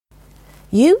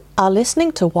You are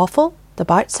listening to Waffle, the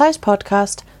bite-sized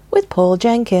podcast with Paul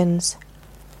Jenkins.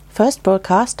 First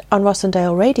broadcast on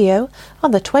Rossendale Radio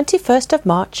on the 21st of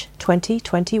March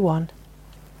 2021.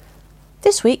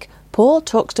 This week, Paul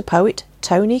talks to poet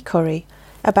Tony Curry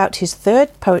about his third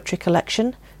poetry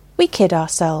collection, We Kid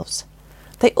Ourselves.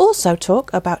 They also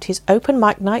talk about his open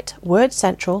mic night, Word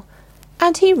Central,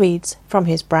 and he reads from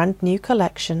his brand new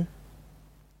collection.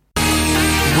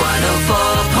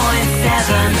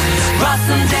 104.7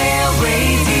 Rossendale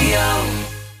Radio.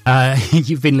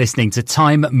 You've been listening to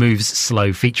Time Moves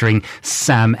Slow featuring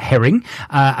Sam Herring,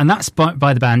 and that's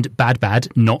by the band Bad Bad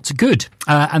Not Good.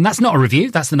 And that's not a review,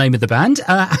 that's the name of the band,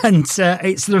 and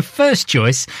it's the first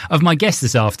choice of my guest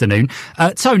this afternoon,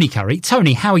 Tony Curry.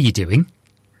 Tony, how are you doing?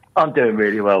 I'm doing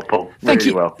really well, Paul.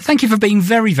 Really well. Thank you for being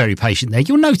very, very patient there.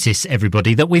 You'll notice,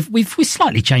 everybody, that we've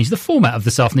slightly changed the format of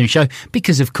this afternoon show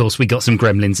because, of course, we got some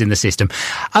gremlins in the system.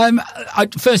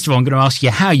 First of all, I'm going to ask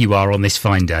you how you are on this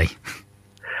fine day.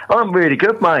 I'm really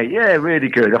good, mate. Yeah, really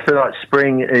good. I feel like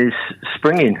spring is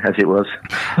springing, as it was.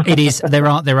 It is. There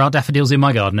are daffodils in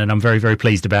my garden, and I'm very, very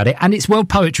pleased about it. And it's World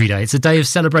Poetry Day. It's a day of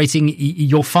celebrating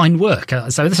your fine work.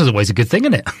 So this is always a good thing,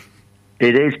 isn't it?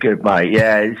 It is good, mate.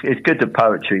 Yeah, it's good that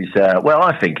poetry's. Well,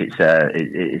 I think it's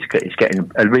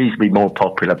getting reasonably more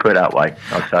popular. Put it that way,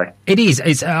 I'd say. It is.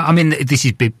 It's. I mean, this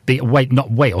is not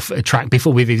way off a track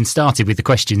before we've even started with the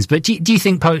questions. But do you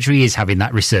think poetry is having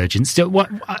that resurgence?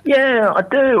 Yeah, I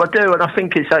do, and I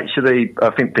think it's actually. I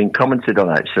think being commented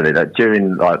on actually that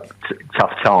during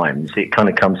tough times, it kind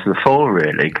of comes to the fore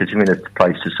really because you're in a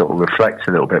place to sort of reflect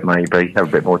a little bit, maybe have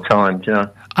a bit more time. Do you know?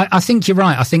 I think you're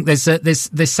right. I think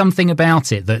there's something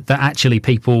about it that actually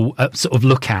people sort of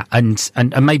look at and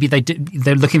maybe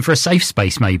they're looking for a safe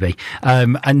space maybe,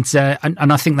 and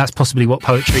I think that's possibly what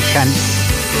poetry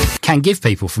can give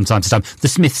people from time to time. The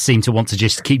Smiths seem to want to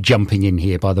just keep jumping in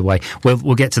here, by the way.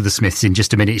 We'll get to the Smiths in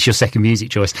just a minute. It's your second music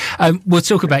choice. We'll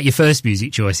talk about your first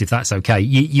music choice, if that's okay.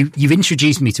 You've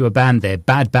introduced me to a band there,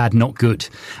 Bad Bad Not Good.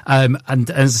 And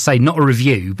as I say, not a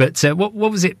review, but what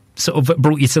was it sort of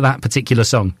brought you to that particular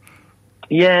song?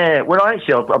 Yeah, well,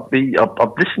 actually, I've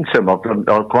listened to them. I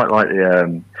quite like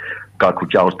the guy called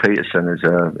Giles Peterson as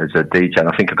a DJ, and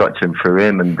I think I got to him through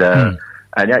him, and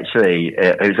actually,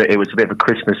 it was a bit of a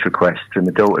Christmas request from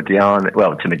the daughter Diana.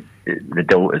 Well, to me, the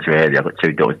daughters really. I've got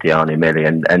two daughters, Diana and Millie,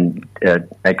 and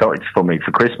they got it for me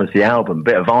for Christmas. The album,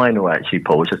 bit of vinyl actually,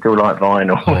 Paul. Which I still like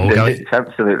vinyl. Oh, it's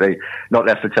absolutely not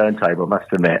left the turntable, I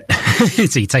must admit.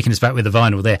 So you're taking us back with the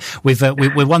vinyl there.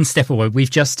 We're one step away. We've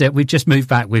just moved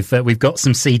back. We've got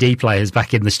some CD players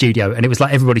back in the studio, and it was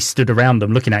like everybody stood around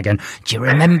them looking at, going, "Do you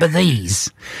remember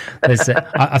these?"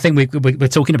 I think we're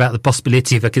talking about the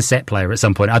possibility of a cassette player at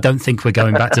some point. I don't think we're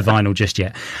going back to vinyl just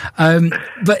yet.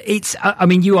 But it's. I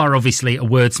mean, you are obviously a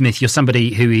wordsmith. You're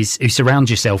somebody who surrounds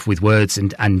yourself with words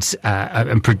and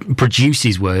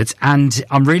produces words. And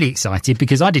I'm really excited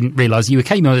because I didn't realise you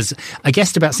came on as a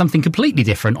guest about something completely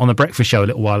different on the Breakfast Show a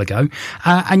little while ago.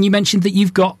 And you mentioned that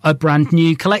you've got a brand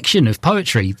new collection of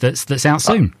poetry that's out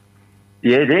soon.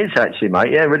 Yeah, it is actually,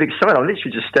 mate. Yeah, really excited. I'm literally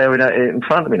just staring at it in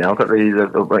front of me now. I've got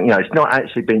it's not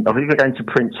actually been. I think we're going to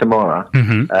print tomorrow,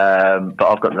 but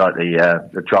I've got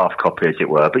the draft copy, as it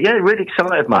were. But yeah, really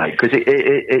excited, mate, because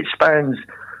it spans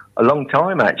a long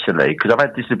time actually. Because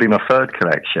this will be my third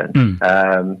collection,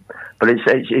 but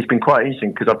it's been quite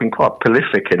interesting because I've been quite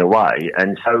prolific in a way,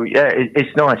 and so yeah,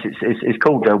 it's nice. It's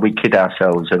called We Kid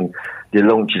Ourselves, and the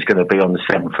launch is going to be on the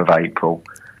 7th of April.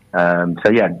 So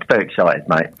yeah, very excited,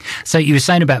 mate. So you were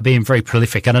saying about being very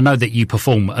prolific, and I know that you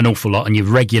perform an awful lot, and you're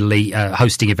regularly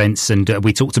hosting events. And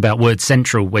we talked about Word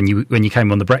Central when you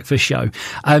came on the Breakfast Show.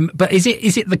 But is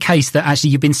it the case that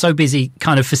actually you've been so busy,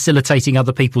 kind of facilitating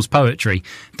other people's poetry,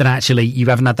 that actually you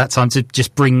haven't had that time to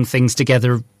just bring things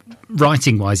together,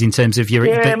 writing wise, in terms of your?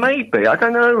 Yeah, maybe. I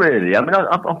don't know really. I mean,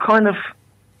 I'm kind of.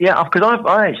 Yeah, because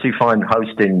I actually find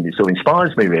hosting sort of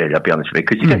inspires me really. I'll be honest with you,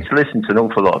 because you get to listen to an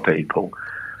awful lot of people.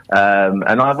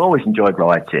 And I've always enjoyed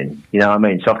writing, you know what I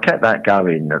mean? So I've kept that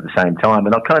going at the same time,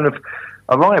 and I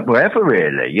write wherever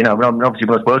really, you know. Obviously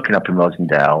when I was working up in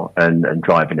Rossendale and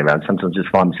driving around, sometimes I just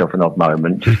find myself an odd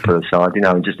moment, just put aside, you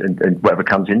know, and whatever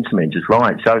comes into me and just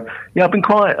write. So yeah, I've been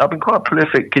quite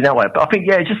prolific in that way, but I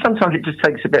think sometimes it just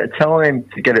takes a bit of time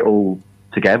to get it all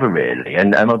together really,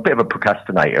 and I'm a bit of a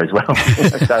procrastinator as well.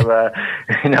 So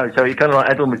so you kind of like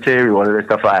add all material, all of this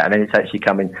stuff like that, and then it's actually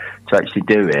coming to actually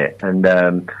do it. And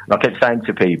I kept saying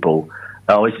to people,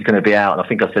 oh, this is going to be out. And I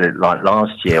think I said it like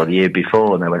last year or the year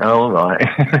before, and they went, oh, all right.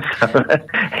 So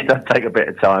it does take a bit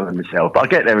of time with myself, but I'll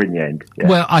get there in the end. Yeah.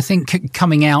 Well, I think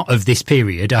coming out of this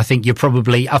period, I think you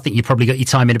probably got your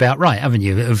timing about right, haven't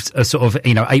you? Of sort of,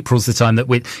 April's the time that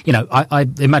I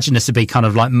imagine this to be kind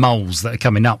of like moles that are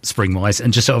coming up spring-wise,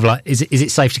 and just sort of like, is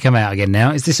it safe to come out again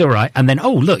now? Is this all right? And then,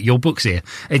 oh, look, your book's here.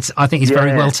 I think it's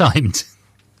very well timed.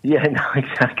 Yeah, no,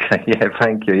 exactly. Yeah,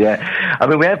 thank you. Yeah, I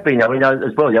mean, we have been.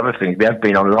 As well, the other things we have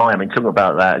been online. I mean, talking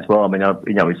about that as well. I mean,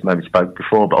 we maybe spoke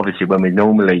before, but obviously, when we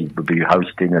normally would be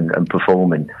hosting and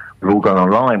performing, we've all gone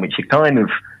online, which is kind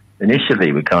of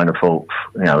initially we kind of thought,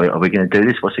 are we going to do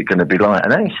this? What's it going to be like?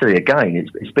 And actually, again,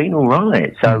 it's been all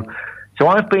right. So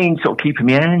I've been sort of keeping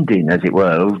my hand in, as it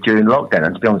were, during lockdown.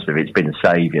 And to be honest with you, it's been a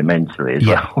saviour mentally as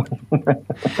well.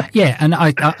 Yeah, and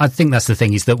I think that's the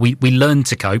thing, is that we learned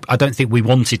to cope. I don't think we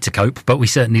wanted to cope, but we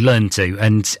certainly learned to.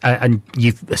 And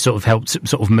you've sort of helped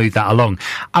sort of move that along.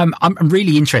 I'm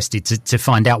really interested to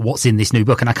find out what's in this new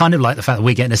book. And I kind of like the fact that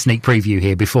we're getting a sneak preview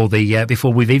here before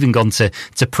we've even gone to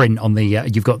print on the,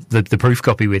 you've got the proof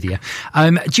copy with you.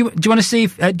 Do you want to see,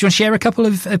 do you want to share a couple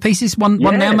of pieces? One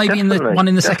now, maybe one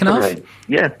in the second half?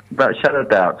 Yeah, without a shadow of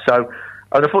doubt. So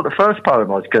I thought the first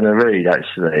poem I was going to read,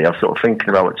 actually, I was sort of thinking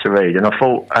about what to read, and I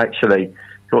thought actually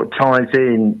sort of ties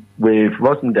in with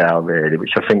Rosendale, really,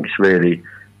 which I think is really,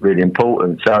 really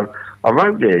important. So I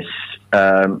wrote this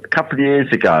a couple of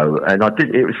years ago, and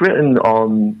it was written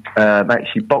on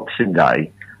actually Boxing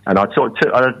Day, and I sort of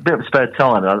took a bit of spare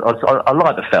time. And I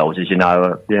like the Fells, as you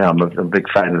know. I'm a big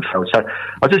fan of the Fells. So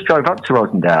I just drove up to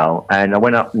Rosendale, and I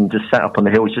went up and just sat up on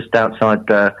the hills just outside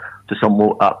just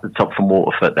up the top from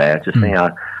Waterford there, just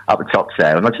up the tops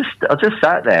there, and I just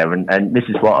sat there, and this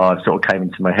is what I sort of came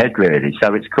into my head, really.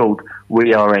 So it's called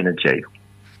We Are Energy.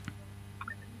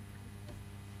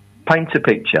 Paint a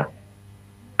picture,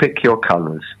 pick your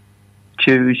colours,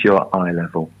 choose your eye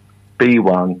level, be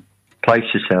one, place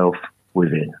yourself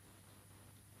within.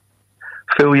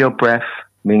 Feel your breath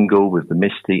mingle with the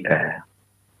misty air.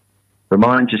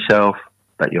 Remind yourself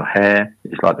that your hair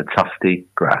is like the tufty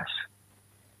grass.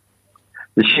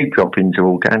 The sheep droppings are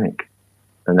organic,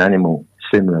 an animal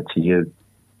similar to you.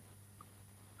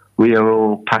 We are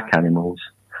all pack animals,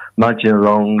 nudging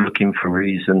along, looking for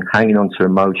reason, hanging on to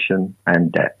emotion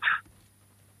and depth.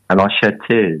 And I shed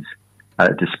tears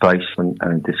at a displacement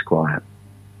and a disquiet.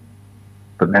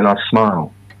 But then I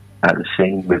smile at the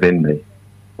scene within me,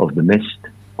 of the mist,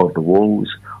 of the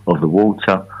walls, of the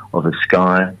water, of the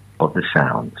sky, of the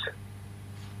sounds.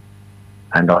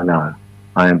 And I know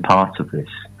I am part of this.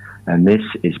 And this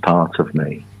is part of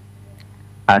me.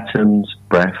 Atoms,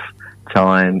 breath,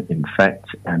 time infect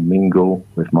and mingle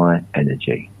with my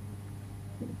energy.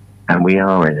 And we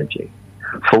are energy.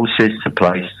 Forces to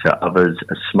place to others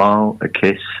a smile, a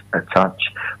kiss, a touch,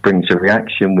 brings a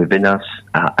reaction within us.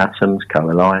 Our atoms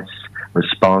coalesce,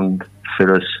 respond,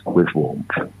 fill us with warmth.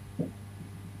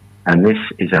 And this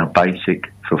is our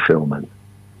basic fulfillment.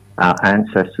 Our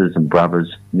ancestors and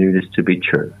brothers knew this to be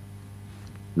true.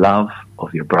 Love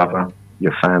of your brother,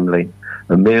 your family,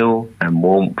 a meal and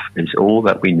warmth is all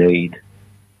that we need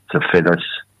to fill us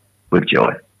with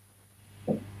joy.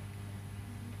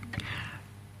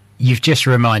 You've just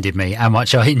reminded me how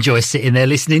much I enjoy sitting there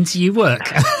listening to you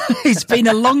work. It's been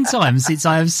a long time since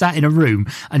I have sat in a room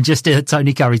and just heard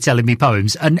Tony Curry telling me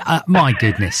poems. And my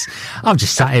goodness, I'm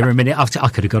just sat here a minute after I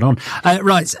could have gone on.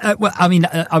 Right. Well, I mean,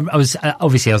 I was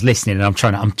listening, and I'm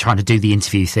trying to do the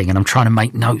interview thing, and I'm trying to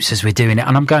make notes as we're doing it.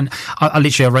 And I'm going, I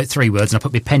wrote 3 words and I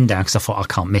put my pen down because I thought I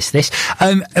can't miss this.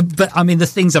 But I mean, the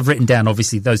things I've written down,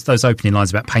 obviously those opening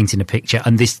lines about painting a picture,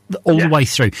 and this all the way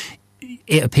through.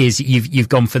 It appears you've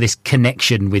gone for this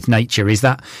connection with nature. Is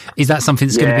that something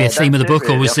that's going to be a theme of the book,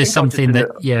 or was there something that?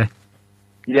 Yeah,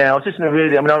 I was just going to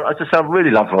really. I mean, I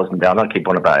really love Rosendale. I don't keep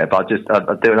on about it, but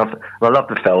I do enough. I love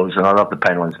the Fells and I love the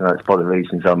Penguins, and that's probably the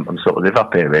reasons I'm sort of live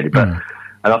up here, really. But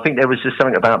and I think there was just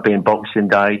something about being Boxing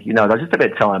Day. There's just a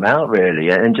bit of time out, really,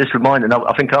 and just reminding.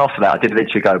 I think after that, I did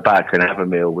literally go back and have a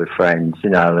meal with friends,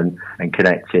 and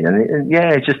connecting. And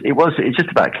it's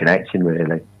just about connecting,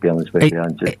 really. To be honest with you,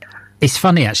 It's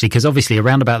funny, actually, because obviously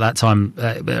around about that time,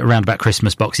 around about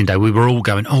Christmas, Boxing Day, we were all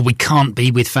going, oh, we can't be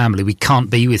with family, we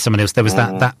can't be with someone else. There was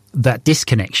that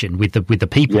disconnection with the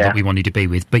people that we wanted to be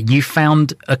with. But you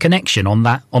found a connection on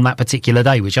that particular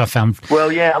day, which I found.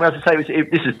 Well, yeah, I mean, as I say,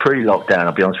 this is pre-lockdown.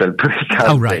 I'll be honest with you, pre-COVID.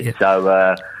 Oh, right. Yeah.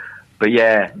 So, but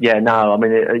no, I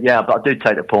mean, but I do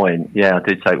take the point. Yeah, I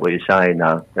do take what you're saying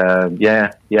now.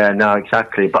 No,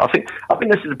 exactly. But I think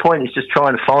this is the point. It's just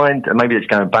trying to find, and maybe it's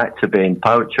going back to being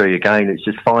poetry again. It's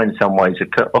just find some ways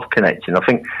of connecting. I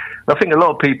think I think a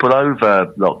lot of people over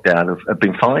lockdown have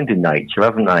been finding nature,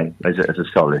 haven't they, as a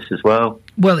solace as well.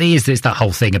 Well, it's that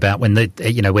whole thing about when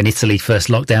when Italy first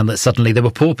locked down, that suddenly there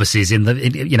were porpoises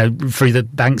through the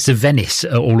banks of Venice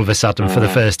all of a sudden for the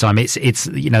first time. It's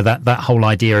that whole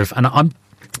idea of, and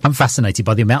I'm fascinated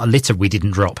by the amount of litter we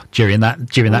didn't drop during that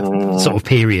sort of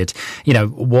period.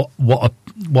 What a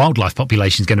wildlife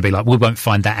population is going to be like. We won't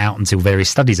find that out until various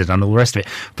studies are done, all the rest of it.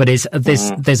 But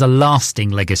there's a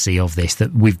lasting legacy of this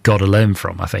that we've got to learn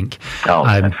from, I think. Oh,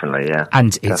 definitely, yeah.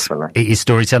 And it is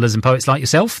storytellers and poets like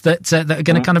yourself that are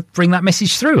going to kind of bring that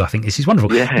message through. I think this is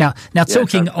wonderful. Yeah. Now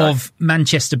talking of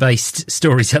Manchester-based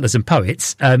storytellers and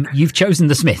poets, you've chosen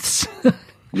the Smiths.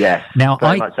 Yes. Now,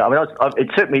 very much so. I mean, it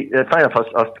took me. Funny enough,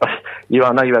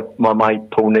 I know you had my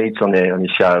mate Paul Needs on your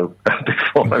show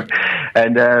before,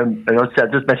 and I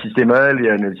just messaged him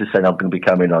earlier, and he was just saying I'm going to be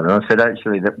coming on, and I said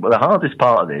actually the hardest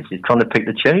part of this is trying to pick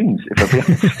the tunes, if I'll be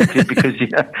honest with you, because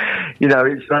it's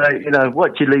like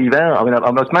what do you leave out? I mean, I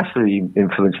was massively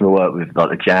influenced in my work with like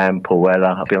the Jam, Paul Weller.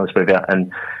 I'll be honest with you,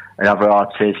 and other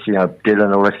artists,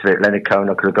 Dylan, all the rest of it, Leonard Cohen,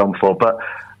 I could have gone for, but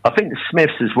I think the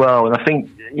Smiths as well, and I think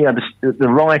the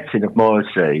writing of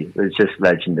Morrissey is just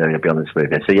legendary. I'll be honest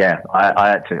with you. So yeah, I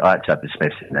had to have the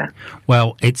Smiths in there.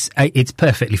 Well, it's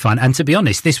perfectly fine. And to be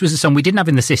honest, this was a song we didn't have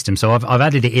in the system, so I've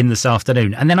added it in this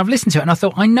afternoon. And then I've listened to it, and I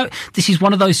thought, I know this is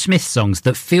one of those Smiths songs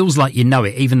that feels like you know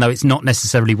it, even though it's not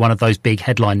necessarily one of those big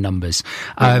headline numbers.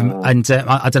 And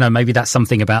I don't know, maybe that's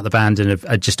something about the band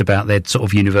and just about their sort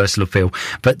of universal appeal.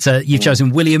 But you've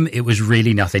chosen William. It Was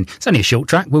Really Nothing. It's only a short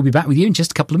track. We'll be back with you in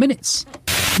just a couple of minutes.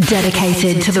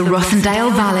 Dedicated to the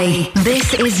Rossendale Valley,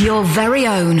 this is your very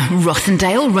own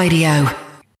Rossendale Radio.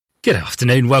 Good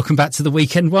afternoon. Welcome back to the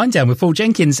Weekend Wind Down with Paul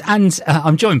Jenkins, and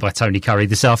I'm joined by Tony Curry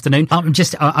this afternoon.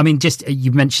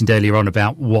 You mentioned earlier on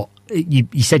about what you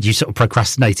said you sort of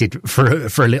procrastinated for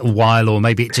a little while, or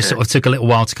maybe it just sort of took a little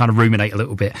while to kind of ruminate a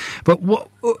little bit. But what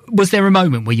was there a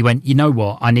moment where you went, you know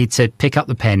what, I need to pick up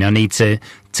the pen, I need to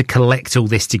collect all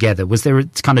this together? Was there a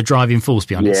kind of driving force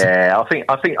behind it? Yeah, I think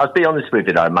I'll be honest with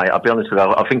you though, mate. I'll be honest with you.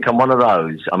 I think I'm one of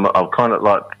those. I'm kind of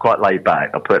like quite laid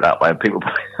back. I'll put it that way. And people,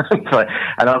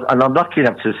 and I'm lucky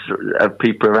enough to have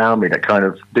people around me that kind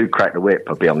of do crack the whip.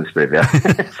 I'll be honest with you.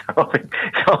 So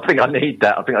I think I need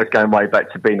that. I think I was going way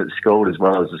back to being at school as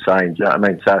well as the same. Do you know what I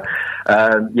mean? So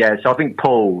so I think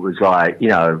Paul was like,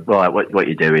 right, what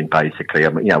you're doing basically. I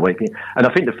mean, and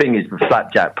I think the thing is with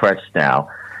Flapjack Press now.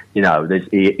 There's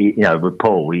with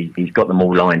Paul, he's got them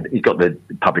all lined. He's got the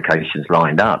publications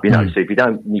lined up. So if you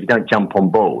don't jump on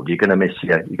board, you're going to miss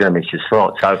your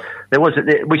slot. So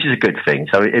which is a good thing.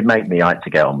 So it made me like to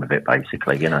get on with it,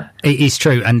 basically. It is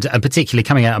true, and particularly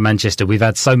coming out of Manchester, we've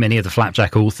had so many of the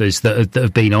Flapjack authors that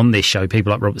have been on this show.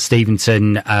 People like Robert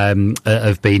Stevenson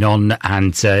have been on,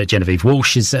 and Genevieve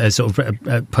Walsh has sort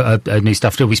of put a new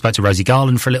stuff. We spoke to Rosie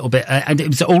Garland for a little bit, and it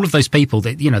was all of those people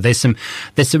that there's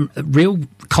some real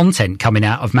content coming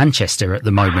out of Manchester at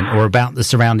the moment, or about the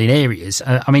surrounding areas.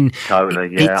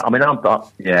 Totally, yeah.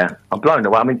 I'm blown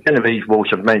away. I mean, Genevieve Walsh,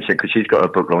 I've mentioned because she's got a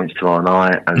book launch tomorrow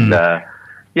night, and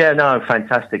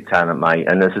fantastic talent, mate.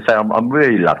 And as I say, I'm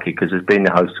really lucky because as being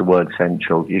the host of Word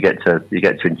Central, you get to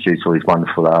introduce all these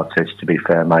wonderful artists. To be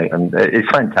fair, mate, and it's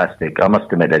fantastic. I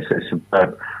must admit, there's some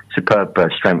superb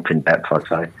strength in depth, I'd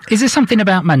say. Is there something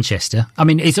about Manchester? I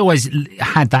mean, it's always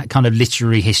had that kind of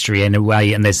literary history in a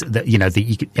way, and there's,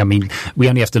 we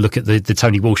only have to look at the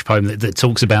Tony Walsh poem that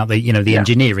talks about the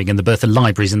engineering and the birth of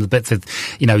libraries and the birth of,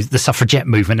 the suffragette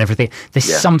movement and everything.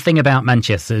 There's something about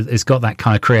Manchester that's got that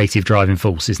kind of creative driving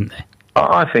force, isn't there?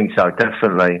 I think so,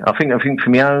 definitely. I think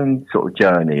from my own sort of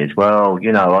journey as well,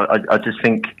 I just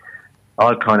think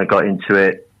I kind of got into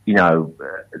it.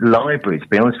 Libraries, to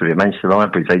be honest with you, Manchester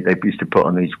Libraries, they used to put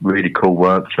on these really cool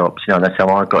workshops. That's how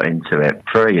I got into it.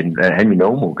 Free, and Henry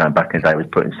Normal, going back in the day, was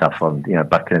putting stuff on,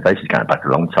 back in the day, she's going back a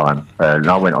long time. And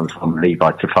I went on from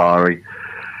Levi Tafari.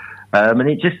 And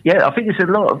it just, I think there's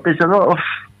a lot of,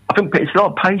 I think it's a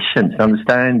lot of patience and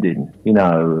understanding,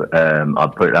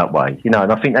 I'd put it that way, and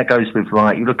I think that goes with,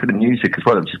 like, you look at the music as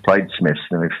well. I've just played Smiths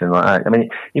and everything like that. I mean,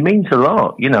 it means a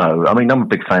lot, I'm a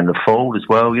big fan of The Fall as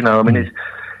well,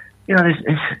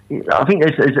 I think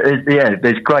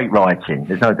there's great writing.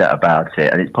 There's no doubt about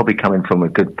it, and it's probably coming from a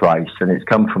good place, and it's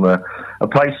come from a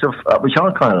place of which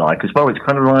I kind of like as well. It's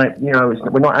kind of like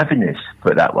we're not having this,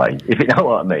 put it that way. If you know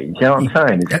what I mean, you know what I'm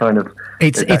saying? It's kind of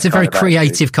it's a very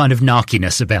creative kind of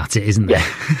narkiness about it, isn't there?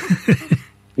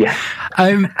 Yeah.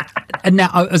 And now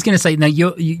I was going to say, now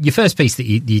your first piece that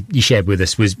you shared with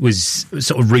us was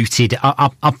sort of rooted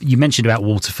up. You mentioned about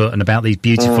Waterfoot and about these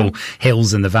beautiful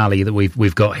hills and the valley that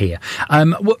we've got here.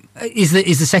 What is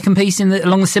the second piece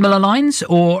along the similar lines,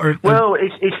 or? Well,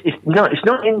 it's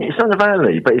not in the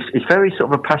valley, but it's very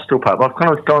sort of a pastoral part. I've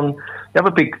kind of gone. The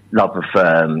other big love of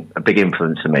a big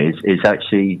influence for me is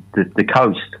actually the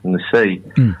coast and the sea.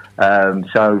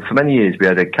 So for many years we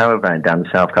had a caravan down the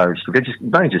south coast. We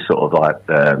just sort of like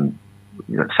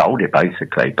sold it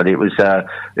basically, but it was a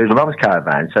mum's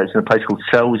caravan. So it's in a place called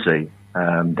Selsey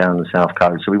down the south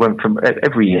coast. So we went from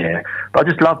every year. But I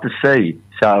just love the sea.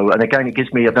 So, and again, it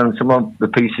gives me. I've done some of the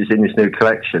pieces in this new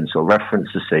collection, sort of reference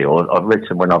the sea, or I've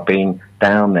written when I've been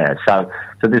down there. So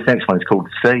this next one is called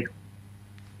The Sea.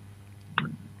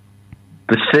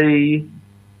 The sea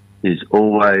is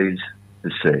always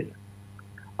the sea.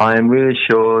 I am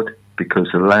reassured because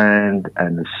the land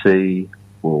and the sea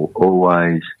will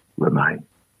always remain.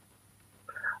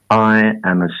 I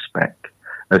am a speck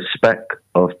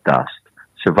of dust,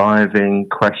 surviving,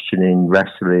 questioning,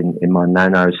 wrestling in my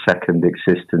nanosecond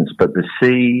existence, but the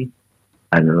sea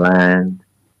and the land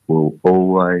will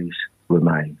always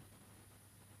remain.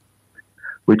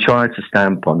 We try to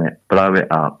stamp on it, blow it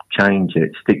up, change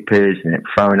it, stick piers in it,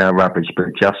 throw in our rubbish, but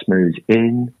it just moves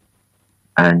in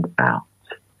and out,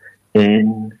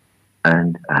 in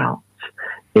and out,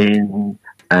 in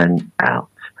and out.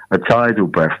 A tidal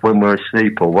breath when we're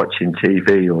asleep or watching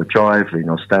TV or driving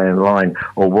or staying in line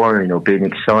or worrying or being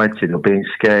excited or being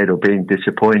scared or being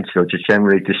disappointed or just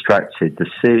generally distracted. The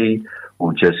sea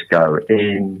will just go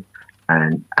in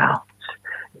and out,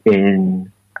 in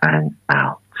and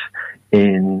out,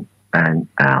 in and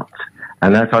out.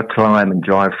 And as I climb and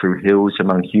drive through hills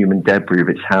among human debris of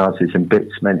its houses and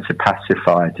bits meant to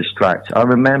pacify, distract, I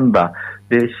remember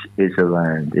this is a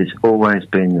land. It's always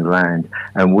been the land.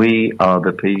 And we are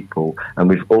the people. And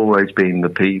we've always been the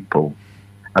people.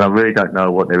 And I really don't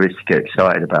know what there is to get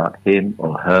excited about, him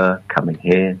or her coming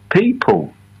here.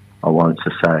 People, I want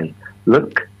to say.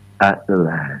 Look at the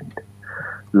land.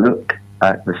 Look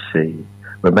at the sea.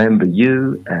 Remember,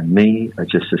 you and me are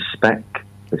just a speck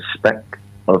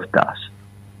of dust.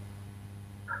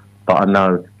 But I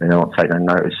know they don't take no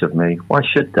notice of me. Why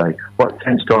should they? What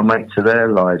sense do I make to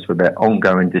their lives with their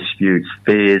ongoing disputes,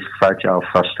 fears, fragile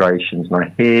frustrations? And I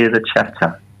hear the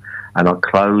chatter, and I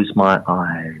close my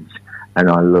eyes, and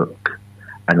I look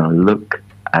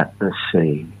at the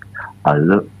sea. I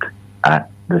look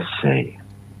at the sea.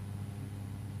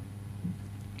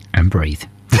 And breathe.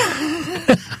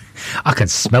 I can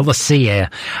smell the sea air.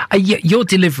 Your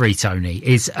delivery, Tony,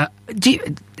 is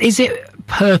it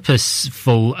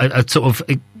purposeful? A sort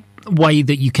of way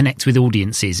that you connect with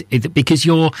audiences, because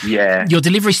your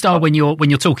delivery style when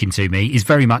you're talking to me is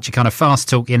very much a kind of fast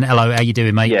talking. Hello, how you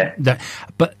doing, mate? Yeah.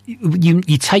 But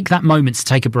you take that moment to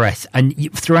take a breath, and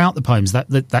throughout the poems,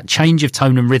 that change of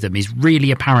tone and rhythm is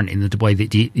really apparent in the way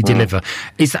that you deliver.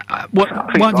 Is that why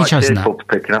have you chosen that?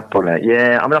 Picking up on it,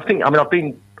 yeah. I'm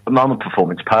a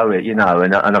performance poet, and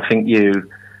I think you've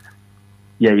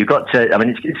got to. I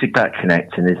mean, it's about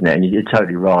connecting, isn't it? And you're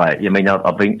totally right. I mean,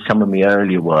 I think some of my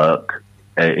earlier work.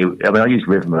 I use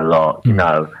rhythm a lot, and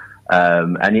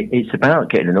it's about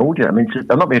getting an audience. I mean,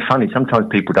 I'm not being funny. Sometimes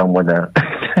people don't want to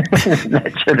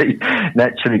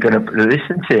naturally going to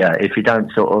listen to you if you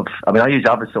don't sort of. I mean, I use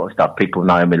other sort of stuff. People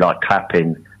know me like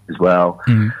clapping as well.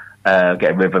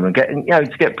 Get rhythm and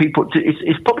to get people to,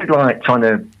 it's probably like trying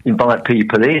to invite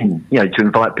people in, to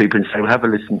invite people and say, well, have a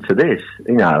listen to this,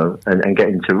 and get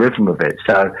into rhythm of it.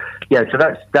 So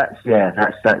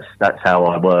that's how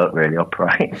I work, really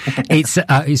operate.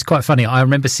 It's quite funny. I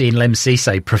remember seeing Lem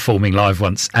Cisse performing live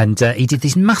once, and he did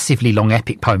this massively long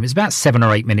epic poem. It was about 7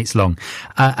 or 8 minutes long,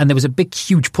 and there was a big,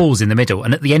 huge pause in the middle.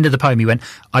 And at the end of the poem, he went,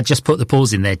 "I just put the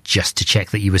pause in there just to check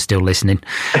that you were still listening."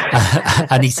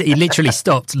 And he literally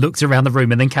stopped, looked around the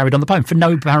room, and then carried on the poem for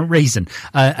no apparent reason.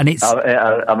 And it's.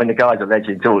 I mean, the guy's a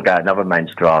legend. Talk about another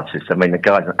Manchester artist. I mean, the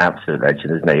guy's an absolute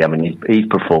legend, isn't he? I mean, his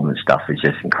performance stuff is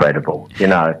just incredible. He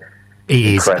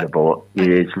is incredible.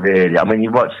 He is really. I mean,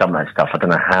 you watch some of that stuff. I don't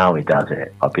know how he does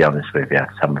it. I'll be honest with you.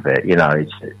 Some of it,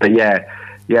 but yeah.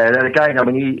 And again, I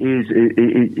mean, he's.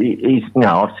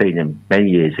 I've seen him many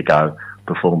years ago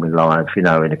performing live, in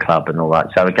a club and all that.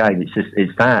 So again,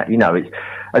 it's that.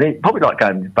 And it's probably like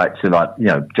going back to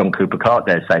John Cooper Clarke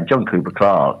there saying John Cooper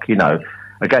Clarke,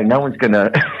 again, no one's going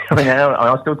to... I mean,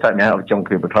 I still take me out of John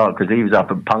Cooper Clarke because he was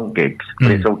up at punk gigs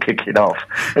when it's all kicking off.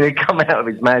 And he'd come out of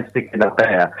his mouth sticking up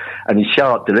there and his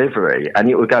sharp delivery, and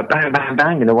it would go bang, bang,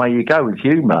 bang, and away you go with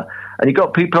humour. And you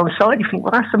got people on the side, you think,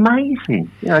 well, that's amazing.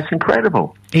 It's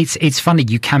incredible. It's funny.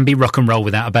 You can be rock and roll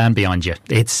without a band behind you.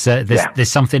 It's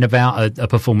there's something about a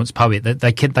performance poet that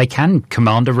they can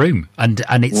command a room, and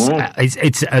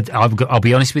it's I'll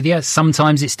be honest with you.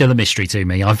 Sometimes it's still a mystery to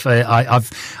me.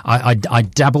 I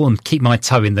dabble and keep my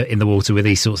toe in the water with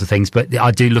these sorts of things, but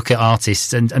I do look at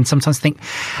artists and sometimes think,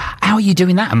 how are you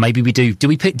doing that? And maybe we do. Do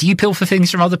you pilfer things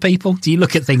from other people? Do you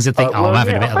look at things and think, I'm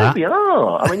having a bit of that? We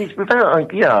are. I mean, it's without,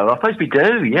 I suppose we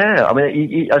do. Yeah. I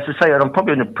mean, as I say, I'm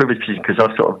probably in a privileged position because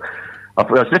I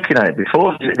was looking at it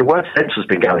before. The Word Central's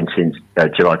been going since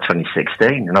July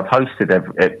 2016, and I've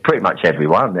hosted pretty much every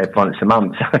one once a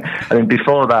month. And then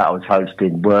before that, I was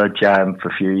hosting Word Jam for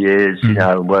a few years,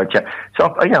 Word Jam.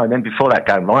 So, and then before that,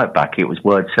 going right back, it was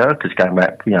Word Circus going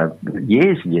back,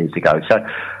 years and years ago. So,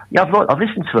 I've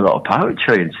listened to a lot of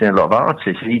poetry and seen a lot of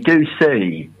artists, and you do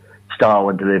see style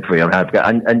and delivery and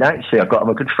actually I'm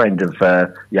a good friend of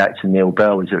the actor Neil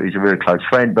Bell, who's a really close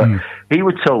friend, but he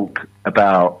would talk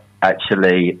about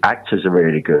actually actors are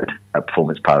really good at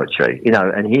performance poetry,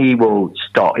 and he will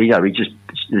stop, he just,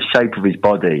 the shape of his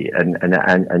body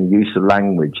and use of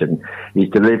language and his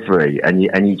delivery and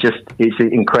you just, it's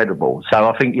incredible. So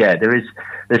I think, there's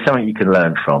something you can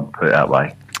learn from, put it that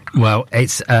way. Well,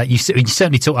 it's you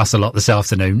certainly taught us a lot this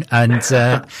afternoon, and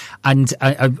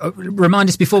remind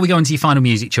us before we go into your final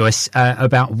music choice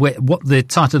about what the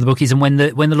title of the book is and when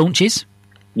the launch is.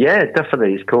 Yeah,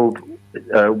 definitely. It's called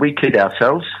We Kid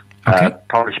Ourselves,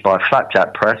 published by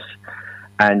Flapjack Press,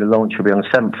 and the launch will be on the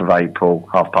 7th of April,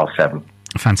 7:30.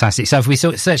 Fantastic. So if we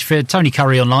search for Tony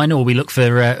Curry online, or we look for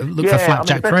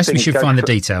Flapjack Press, we should find the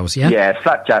details. Yeah,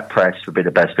 Flapjack Press would be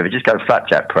the best of it. Just go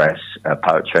Flapjack Press,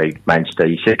 poetry, Manchester.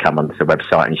 You should come onto the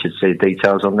website and you should see the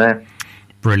details on there.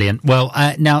 Brilliant. Well,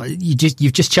 now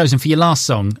you've just chosen for your last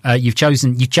song. You've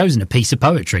chosen a piece of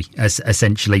poetry.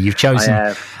 Essentially, you've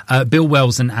chosen Bill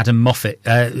Wells and Adam Moffat.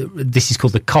 This is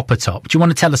called The Copper Top. Do you want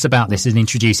to tell us about this and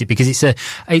introduce it? Because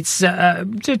it's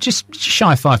just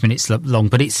shy of 5 minutes long,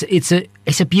 but it's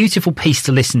a beautiful piece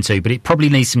to listen to. But it probably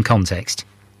needs some context.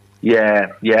 Yeah.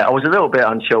 I was a little bit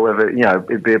unsure whether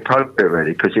it'd be appropriate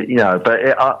really, because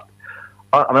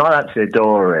I absolutely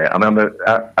adore it. I remember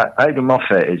Adam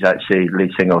Moffat is actually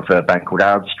lead singer of a band called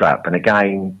Arab Strap, and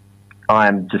again, I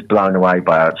am just blown away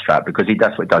by Arab Strap because he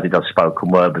does what he does. He does spoken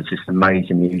word, but just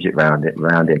amazing music around him.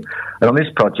 And on this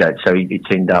project, so he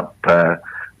teamed up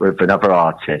with another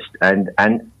artist, and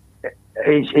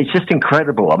it's just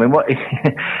incredible. I mean,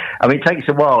 it takes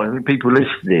a while. I mean, people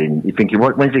listening, you're thinking,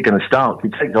 when's it going to start?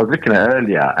 I was looking at it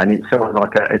earlier, and it's sort of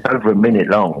it's over a minute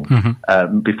long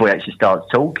before he actually starts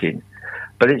talking.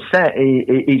 But it's set.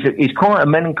 He's quite a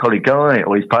melancholy guy,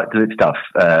 or he's part of stuff.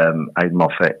 Adam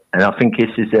Moffat, and I think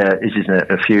this is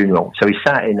a funeral. So he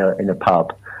sat in a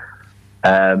pub,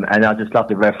 and I just love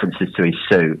the references to his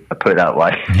suit. I put it that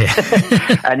way,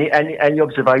 and the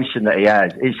observation that he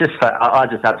has. It's just I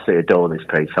just absolutely adore this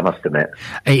piece. I must admit,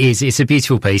 it is. It's a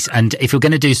beautiful piece, and if you're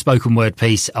going to do a spoken word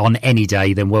piece on any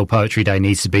day, then World Poetry Day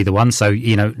needs to be the one. So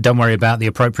don't worry about the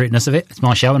appropriateness of it. It's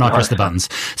my show, and I press the buttons.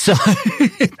 So.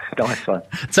 Nice one.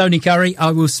 Tony Curry,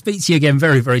 I will speak to you again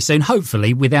very, very soon,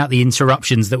 hopefully without the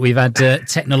interruptions that we've had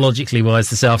technologically wise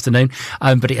this afternoon.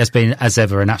 But it has been, as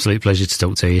ever, an absolute pleasure to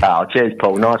talk to you. Oh, cheers,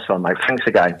 Paul. Nice one, mate. Thanks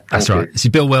again. That's right. This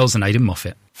is Bill Wells and Adam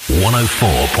Moffat.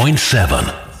 104.7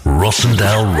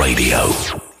 Rossendale Radio.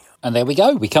 And there we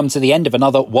go. We come to the end of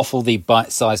another Waffle the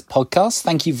Bite-Sized podcast.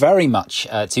 Thank you very much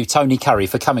to Tony Curry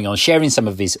for coming on, sharing some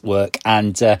of his work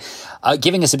and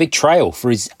giving us a big trail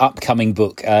for his upcoming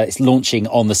book. It's launching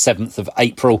on the 7th of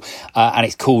April and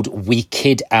it's called We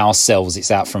Kid Ourselves.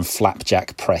 It's out from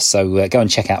Flapjack Press. So go and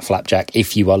check out Flapjack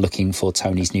if you are looking for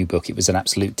Tony's new book. It was an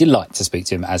absolute delight to speak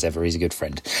to him. As ever, he's a good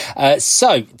friend.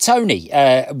 So Tony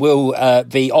will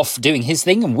be off doing his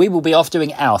thing and we will be off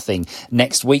doing our thing.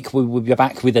 Next week, we will be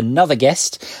back with another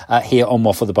guest here on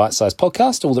Waffle the Bite-Sized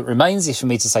podcast. All that remains is for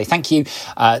me to say thank you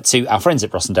to our friends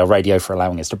at Rossendale Radio for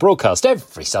allowing us to broadcast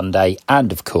every Sunday,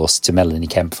 and of course to Melanie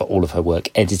Kemp for all of her work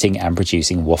editing and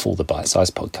producing Waffle the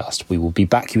Bite-Sized podcast. We will be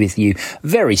back with you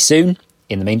very soon.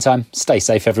 In the meantime, stay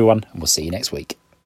safe everyone, and we'll see you next week.